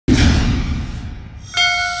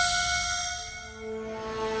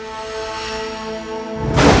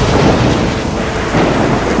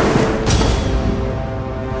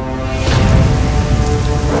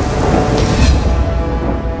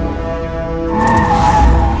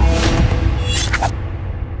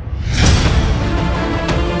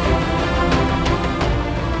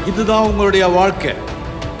இதுதான் உங்களுடைய வாழ்க்கை,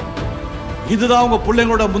 இதுதான் உங்க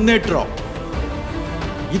பிள்ளைங்களோட முன்னேற்றம்,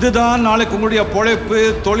 இதுதான் நாளைக்கு உங்களுடைய பொழைப்பு,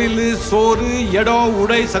 தொழில், சோறு, இடம்,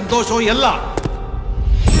 உடை, சந்தோஷம் எல்லாம்.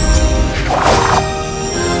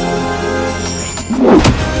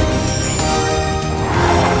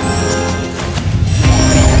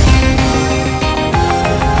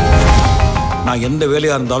 நான் எந்த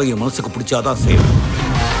வேலையா இருந்தாலும் என் மனசுக்கு பிடிச்சாதான் செய்வேன்.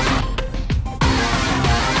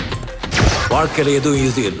 வாழ்க்கையில எதுவும்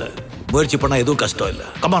ஈஸி இல்லை, முயற்சி பண்ணா எதுவும் கஷ்டம் இல்லை.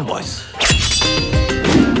 Come on boys.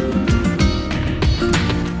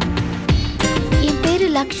 என் பேரு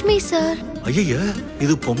லக்ஷ்மி சார். ஐயா,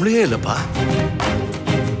 இது பொம்பளையே இல்லப்பா.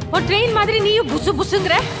 ஒரு ட்ரெயின் மாதிரி நீயும் புசு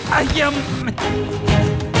புசுங்கற. ஐயா,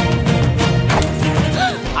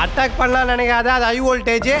 அட்டாக் பண்ணலாம் நினைக்காத, அது ஹை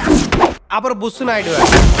வோல்டேஜ், அப்புறம் புஷ்னு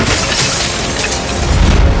ஆயிடுவேன்.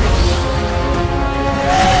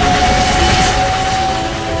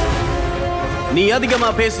 நீ அதிகமா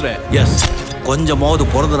பேசுற. எஸ், கொஞ்சமாவது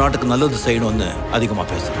பிறந்த நாட்டுக்கு நல்லது செய்யணும்னு அதிகமா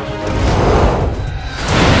பேசுறேன்.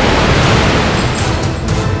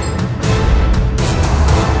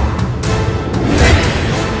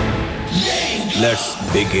 Let's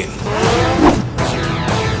begin.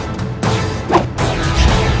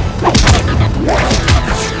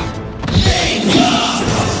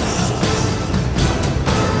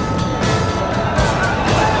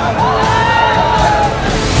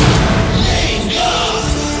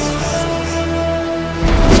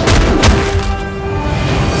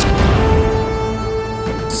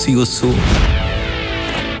 See you soon.